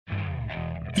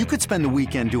You could spend the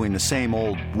weekend doing the same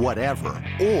old whatever,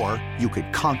 or you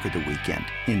could conquer the weekend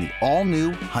in the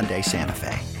all-new Hyundai Santa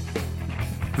Fe.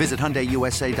 Visit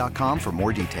HyundaiUSA.com for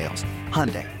more details.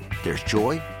 Hyundai, there's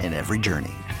joy in every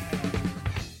journey.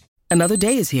 Another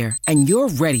day is here, and you're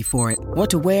ready for it. What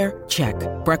to wear? Check.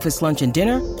 Breakfast, lunch, and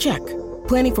dinner? Check.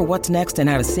 Planning for what's next and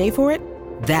how to save for it?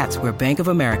 That's where Bank of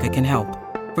America can help.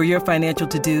 For your financial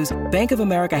to-dos, Bank of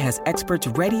America has experts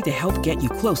ready to help get you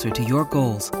closer to your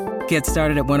goals. Get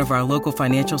started at one of our local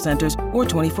financial centers or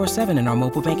 24/7 in our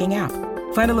mobile banking app.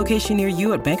 Find a location near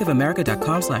you at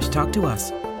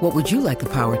bankofamerica.com/talktous. What would you like the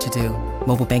power to do?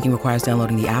 Mobile banking requires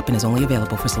downloading the app and is only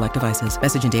available for select devices.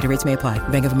 Message and data rates may apply.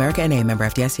 Bank of America N.A., member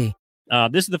FDIC.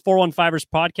 This is the 415ers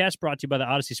podcast brought to you by the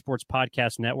Odyssey Sports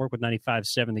Podcast Network with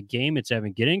 95.7 The Game. It's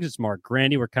Evan Giddings. It's Mark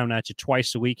Grandy. We're coming at you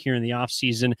twice a week here in the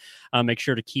offseason. Make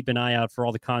sure to keep an eye out for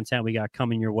all the content we got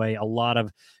coming your way. A lot of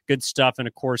good stuff and,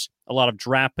 of course, a lot of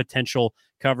draft potential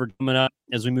covered coming up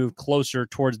as we move closer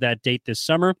towards that date this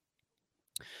summer.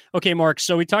 Okay, Mark,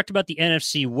 so we talked about the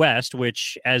NFC West,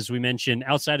 which, as we mentioned,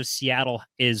 outside of Seattle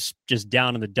is just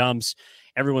down in the dumps.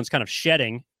 Everyone's kind of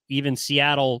shedding. Even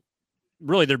Seattle,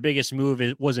 really their biggest move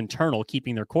was internal,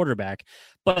 keeping their quarterback.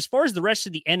 But as far as the rest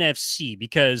of the NFC,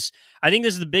 because I think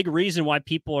this is the big reason why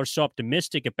people are so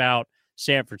optimistic about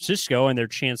San Francisco and their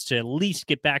chance to at least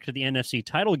get back to the NFC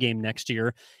title game next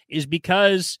year, is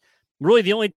because really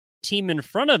the only team in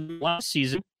front of them last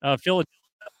season, Philadelphia,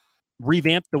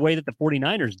 revamped the way that the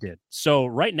 49ers did. So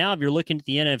right now, if you're looking at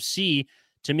the NFC,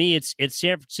 to me, it's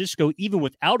San Francisco, even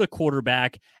without a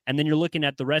quarterback, and then you're looking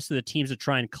at the rest of the teams that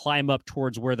try and climb up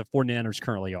towards where the 49ers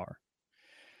currently are.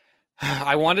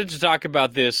 I wanted to talk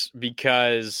about this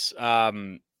because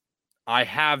I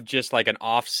have just like an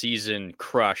off-season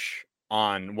crush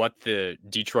on what the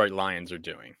Detroit Lions are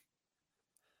doing.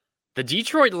 The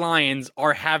Detroit Lions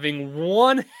are having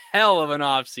one hell of an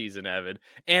offseason, Evan,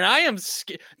 and I am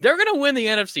they're going to win the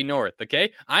NFC North,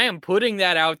 okay? I am putting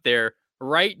that out there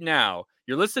right now.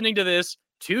 You're listening to this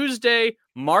Tuesday,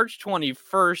 March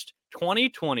 21st,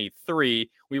 2023.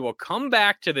 We will come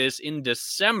back to this in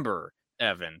December,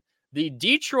 Evan. The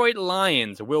Detroit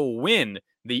Lions will win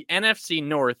the NFC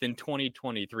North in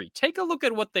 2023. Take a look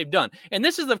at what they've done. And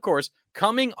this is, of course,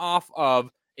 coming off of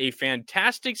a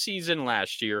fantastic season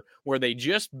last year where they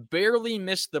just barely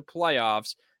missed the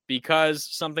playoffs because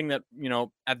something that,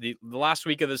 at the last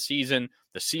week of the season,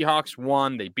 the Seahawks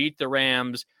won. They beat the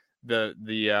Rams. The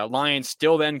Lions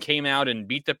still then came out and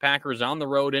beat the Packers on the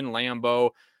road in Lambeau.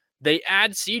 They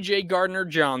add C.J.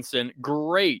 Gardner-Johnson,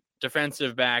 great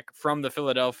defensive back from the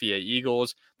Philadelphia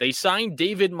Eagles. They signed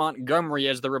David Montgomery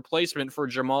as the replacement for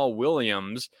Jamal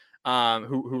Williams,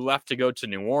 who left to go to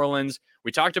New Orleans.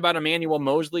 We talked about Emmanuel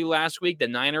Mosley last week, the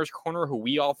Niners corner, who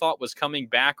we all thought was coming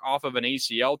back off of an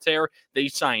ACL tear. They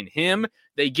sign him.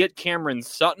 They get Cameron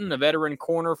Sutton, a veteran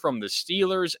corner from the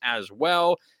Steelers as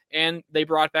well. And they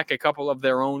brought back a couple of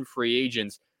their own free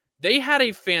agents. They are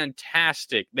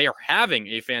having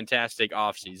a fantastic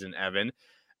offseason, Evan.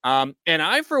 And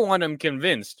I, for one, am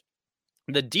convinced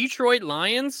the Detroit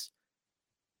Lions,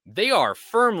 they are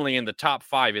firmly in the top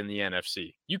 5 in the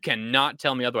NFC. You cannot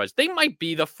tell me otherwise. They might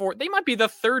be the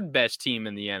third best team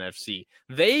in the NFC.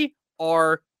 They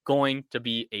are going to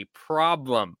be a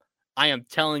problem. I am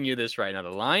telling you this right now. The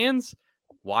Lions,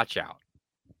 watch out.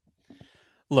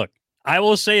 Look, I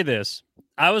will say this.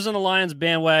 I was on the Lions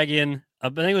bandwagon, I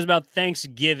think it was about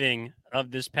Thanksgiving of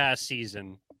this past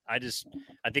season. I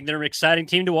think they're an exciting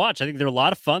team to watch. I think they're a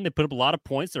lot of fun. They put up a lot of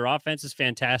points. Their offense is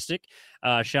fantastic.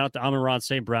 Shout out to Amon-Ra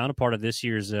St. Brown, a part of this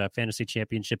year's fantasy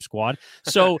championship squad.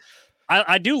 So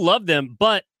I do love them,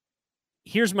 but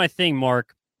here's my thing,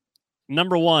 Mark.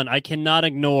 Number one, I cannot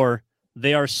ignore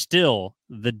they are still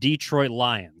the Detroit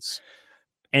Lions.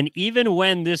 And even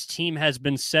when this team has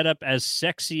been set up as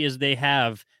sexy as they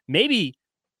have, maybe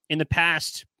in the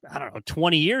past,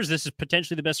 20 years, this is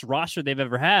potentially the best roster they've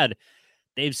ever had.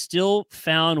 They've still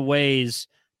found ways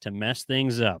to mess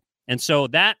things up. And so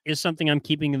that is something I'm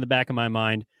keeping in the back of my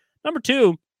mind. Number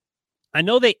two, I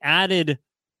know they added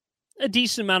a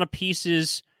decent amount of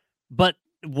pieces, but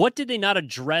what did they not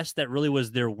address that really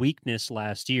was their weakness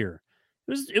last year?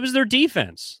 It was their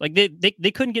defense. Like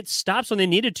they couldn't get stops when they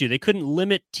needed to. They couldn't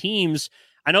limit teams.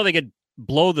 I know they could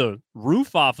blow the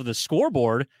roof off of the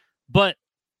scoreboard, but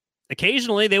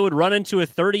occasionally they would run into a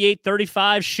 38-35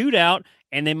 shootout,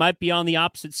 and they might be on the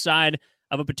opposite side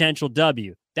of a potential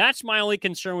W. That's my only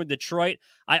concern with Detroit.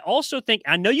 I also think,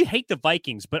 I know you hate the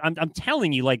Vikings, but I'm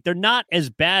telling you, like, they're not as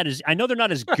bad as, I know they're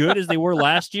not as good as they were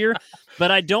last year,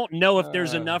 but I don't know if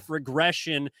there's enough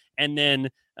regression and then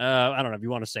I don't know if you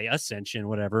want to say ascension,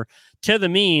 whatever, to the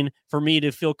mean for me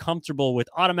to feel comfortable with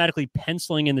automatically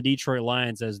penciling in the Detroit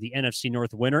Lions as the NFC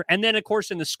North winner. And then, of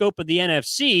course, in the scope of the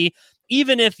NFC,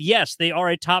 even if, yes, they are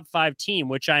a top 5 team,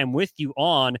 which I am with you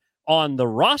on the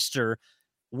roster,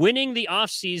 winning the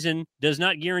offseason does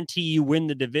not guarantee you win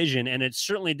the division, and it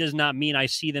certainly does not mean I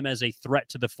see them as a threat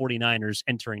to the 49ers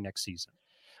entering next season.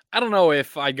 I don't know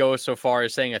if I go so far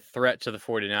as saying a threat to the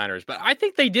 49ers, but I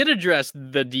think they did address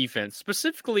the defense,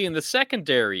 specifically in the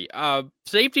secondary.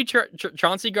 Safety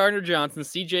Chauncey Gardner-Johnson,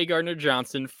 C.J.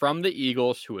 Gardner-Johnson from the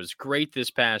Eagles, who was great this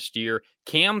past year,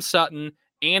 Cam Sutton,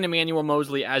 and Emmanuel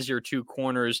Mosley as your 2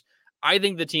 corners. I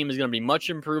think the team is going to be much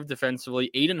improved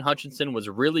defensively. Aiden Hutchinson was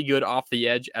really good off the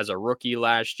edge as a rookie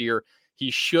last year.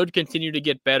 He should continue to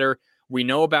get better. We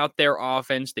know about their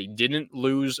offense. They didn't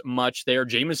lose much there.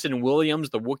 Jameson Williams,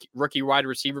 the rookie wide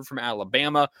receiver from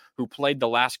Alabama, who played the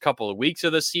last couple of weeks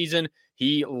of the season,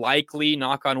 he likely,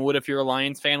 knock on wood if you're a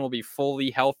Lions fan, will be fully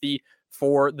healthy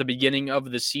for the beginning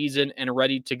of the season and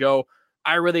ready to go.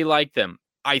 I really like them.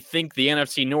 I think the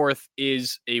NFC North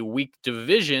is a weak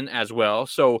division as well,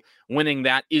 so winning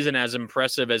that isn't as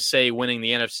impressive as, say, winning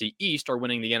the NFC East or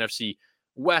winning the NFC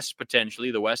West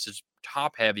potentially. The West is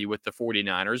top-heavy with the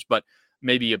 49ers, but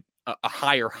maybe a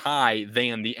higher high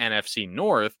than the NFC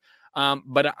North.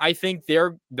 But I think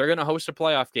they're going to host a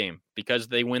playoff game because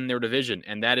they win their division,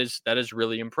 and that is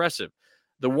really impressive.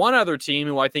 The one other team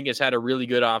who I think has had a really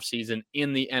good offseason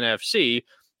in the NFC,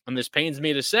 and this pains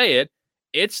me to say it,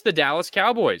 it's the Dallas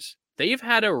Cowboys. They've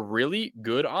had a really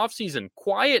good offseason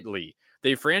quietly.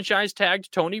 They franchise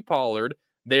tagged Tony Pollard.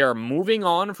 They are moving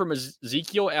on from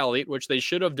Ezekiel Elliott, which they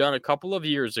should have done a couple of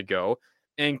years ago.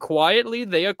 And quietly,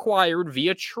 they acquired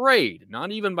via trade,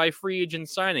 not even by free agent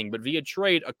signing, but via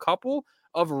trade, a couple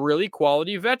of really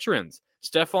quality veterans.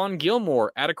 Stephon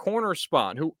Gilmore at a corner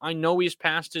spot, who I know he's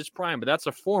past his prime, but that's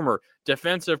a former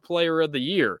Defensive Player of the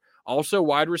Year. Also,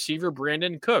 wide receiver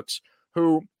Brandon Cooks,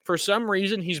 who, for some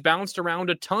reason, he's bounced around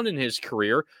a ton in his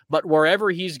career, but wherever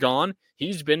he's gone,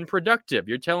 he's been productive.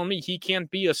 You're telling me he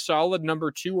can't be a solid number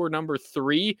 2 or number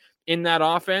 3 in that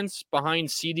offense behind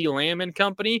CeeDee Lamb and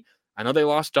company? I know they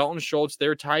lost Dalton Schultz,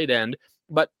 their tight end,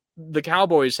 but the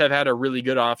Cowboys have had a really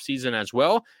good offseason as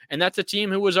well, and that's a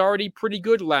team who was already pretty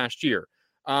good last year.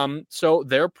 So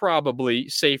they're probably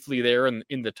safely there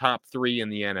in the top 3 in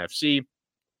the NFC.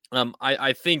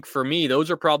 I think for me, those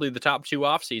are probably the top 2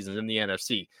 off seasons in the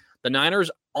NFC. The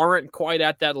Niners aren't quite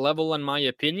at that level, in my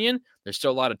opinion. There's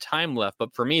still a lot of time left,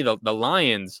 but for me, the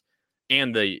Lions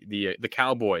and the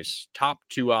Cowboys, top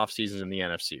 2 off seasons in the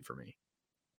NFC for me.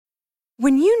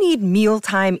 When you need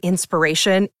mealtime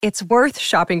inspiration, it's worth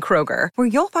shopping Kroger, where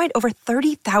you'll find over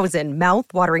 30,000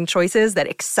 mouth-watering choices that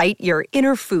excite your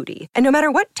inner foodie. And no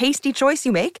matter what tasty choice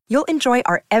you make, you'll enjoy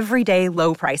our everyday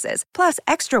low prices, plus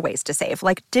extra ways to save,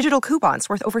 like digital coupons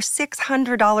worth over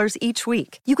 $600 each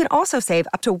week. You can also save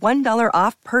up to $1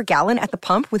 off per gallon at the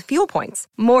pump with fuel points.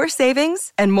 More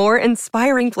savings and more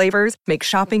inspiring flavors make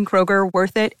shopping Kroger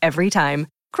worth it every time.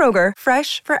 Kroger,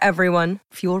 fresh for everyone.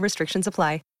 Fuel restrictions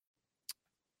apply.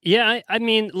 Yeah, I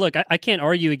mean, look, I can't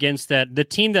argue against that. The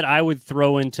team that I would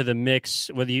throw into the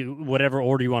mix, whatever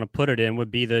order you want to put it in,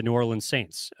 would be the New Orleans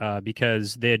Saints,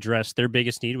 because they addressed their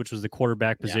biggest need, which was the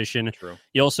quarterback position. Yeah, true.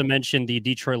 You also mentioned the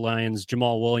Detroit Lions,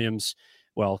 Jamal Williams.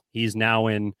 Well, he's now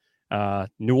in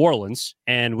New Orleans,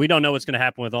 and we don't know what's going to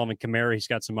happen with Alvin Kamara. He's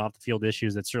got some off-the-field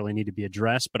issues that certainly need to be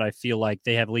addressed, but I feel like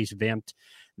they have at least vamped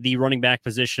the running back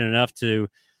position enough to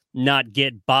not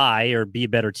get by or be a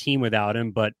better team without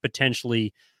him, but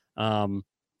potentially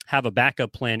have a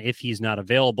backup plan if he's not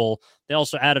available. They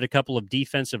also added a couple of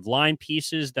defensive line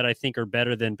pieces that I think are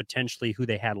better than potentially who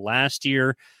they had last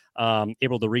year.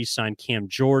 Able to re-sign Cam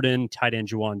Jordan, tight end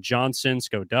Juwan Johnson,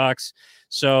 go Ducks.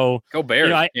 So go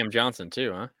Bears, Cam Johnson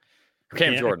too, huh?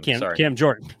 Cam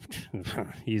Jordan.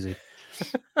 Easy.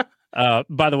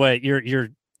 By the way,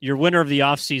 your winner of the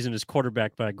offseason is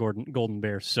quarterbacked by Golden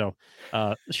Bears. So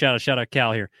shout out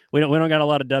Cal here. We don't got a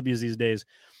lot of W's these days.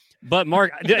 But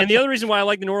Mark, and the other reason why I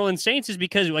like the New Orleans Saints is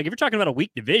because, like, if you're talking about a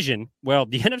weak division, well,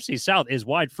 the NFC South is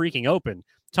wide freaking open.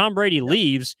 Tom Brady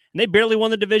leaves, and they barely won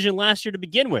the division last year to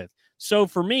begin with. So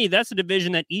for me, that's a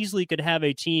division that easily could have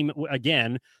a team,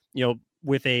 again,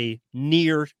 with a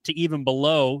near to even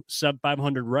below sub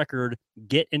 500 record,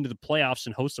 get into the playoffs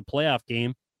and host a playoff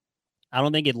game. I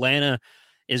don't think Atlanta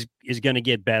is going to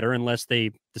get better unless they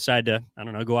decide to,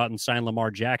 go out and sign Lamar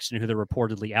Jackson, who they're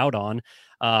reportedly out on.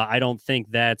 I don't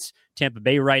think that Tampa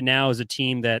Bay right now is a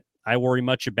team that I worry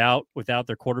much about without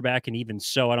their quarterback. And even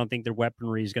so, I don't think their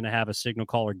weaponry is going to have a signal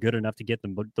caller good enough to get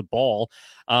them the ball.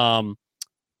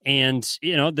 And,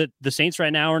 the Saints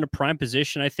right now are in a prime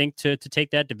position, I think, to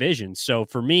take that division. So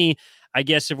for me, I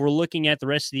guess if we're looking at the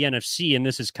rest of the NFC, and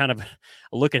this is kind of a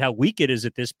look at how weak it is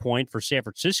at this point for San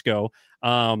Francisco,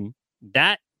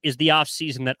 that is the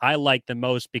offseason that I like the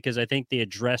most because I think they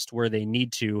addressed where they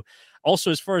need to.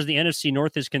 Also, as far as the NFC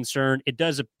North is concerned, it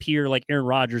does appear like Aaron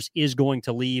Rodgers is going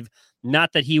to leave.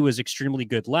 Not that he was extremely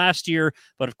good last year,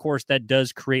 but of course that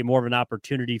does create more of an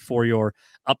opportunity for your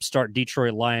upstart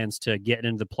Detroit Lions to get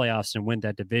into the playoffs and win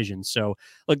that division. So,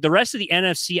 look, the rest of the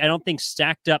NFC, I don't think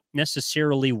stacked up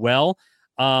necessarily well.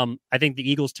 I think the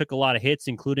Eagles took a lot of hits,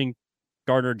 including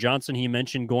Gardner Johnson, he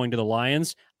mentioned going to the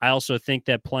Lions. I also think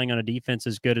that playing on a defense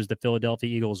as good as the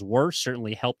Philadelphia Eagles were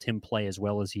certainly helped him play as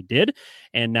well as he did.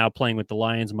 And now playing with the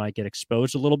Lions might get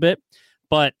exposed a little bit.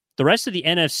 But the rest of the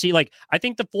NFC, I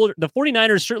think the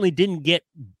 49ers certainly didn't get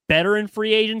better in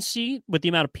free agency with the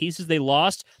amount of pieces they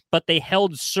lost, but they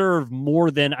held serve more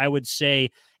than I would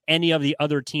say any of the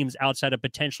other teams outside of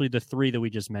potentially the three that we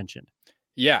just mentioned.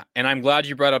 Yeah, and I'm glad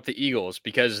you brought up the Eagles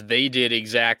because they did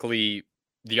exactly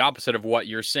the opposite of what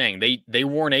you're saying. They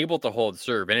weren't able to hold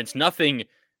serve, and it's nothing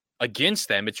against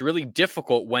them. It's really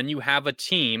difficult when you have a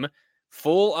team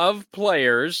full of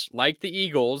players like the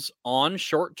Eagles on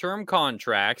short-term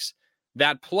contracts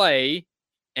that play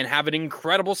and have an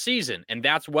incredible season, and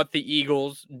that's what the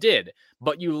Eagles did.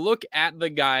 But you look at the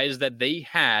guys that they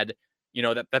had,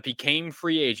 that became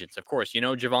free agents. Of course,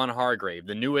 Javon Hargrave,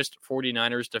 the newest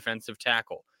 49ers defensive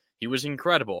tackle. He was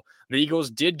incredible. The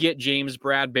Eagles did get James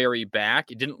Bradberry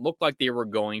back. It didn't look like they were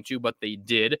going to, but they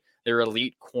did. Their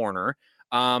elite corner.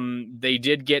 They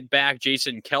did get back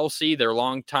Jason Kelce, their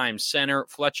longtime center,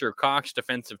 Fletcher Cox,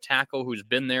 defensive tackle, who's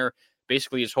been there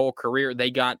basically his whole career.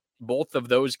 They got both of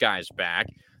those guys back.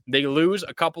 They lose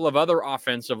a couple of other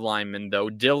offensive linemen, though,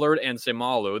 Dillard and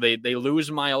Semalu. They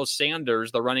lose Miles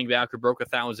Sanders, the running back who broke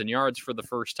 1,000 yards for the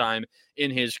first time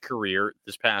in his career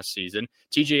this past season.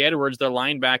 TJ Edwards, their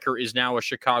linebacker, is now a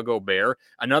Chicago Bear.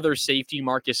 Another safety,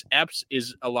 Marcus Epps,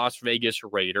 is a Las Vegas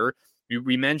Raider.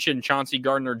 We mentioned Chauncey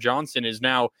Gardner-Johnson is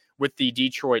now with the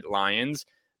Detroit Lions.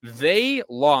 They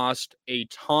lost a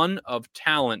ton of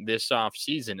talent this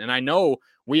offseason, and I know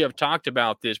we have talked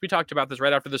about this. We talked about this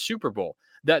right after the Super Bowl,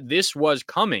 that this was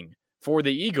coming for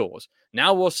the Eagles.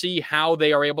 Now we'll see how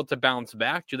they are able to bounce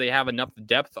back. Do they have enough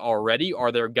depth already?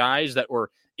 Are there guys that were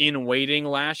in waiting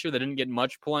last year that didn't get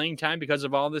much playing time because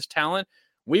of all this talent?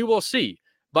 We will see.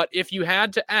 But if you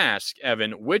had to ask,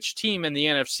 Evan, which team in the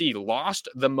NFC lost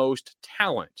the most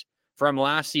talent from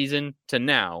last season to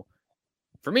now,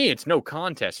 for me, it's no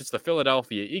contest. It's the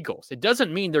Philadelphia Eagles. It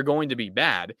doesn't mean they're going to be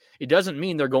bad. It doesn't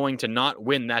mean they're going to not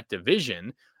win that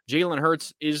division. Jalen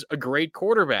Hurts is a great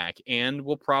quarterback and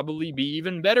will probably be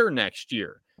even better next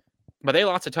year. But they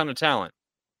lost a ton of talent.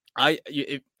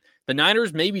 The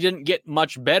Niners maybe didn't get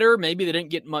much better. Maybe they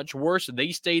didn't get much worse.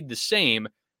 They stayed the same.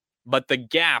 But the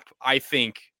gap, I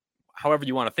think, however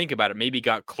you want to think about it, maybe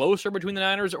got closer between the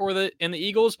Niners and the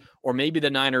Eagles, or maybe the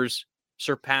Niners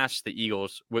surpassed the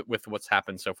Eagles with what's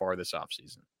happened so far this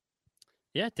offseason.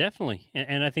 Yeah, definitely.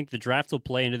 And I think the draft will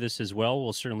play into this as well.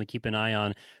 We'll certainly keep an eye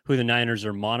on who the Niners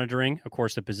are monitoring. Of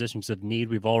course, the positions of need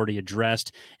we've already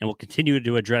addressed, and we'll continue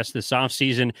to address this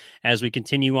offseason as we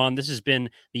continue on. This has been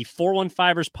the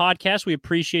 415ers podcast. We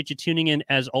appreciate you tuning in,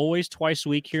 as always, twice a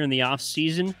week here in the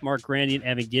offseason. Mark Grandy and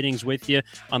Evan Giddings with you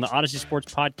on the Odyssey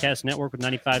Sports Podcast Network with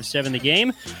 95.7 The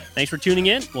Game. Thanks for tuning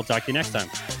in. We'll talk to you next time.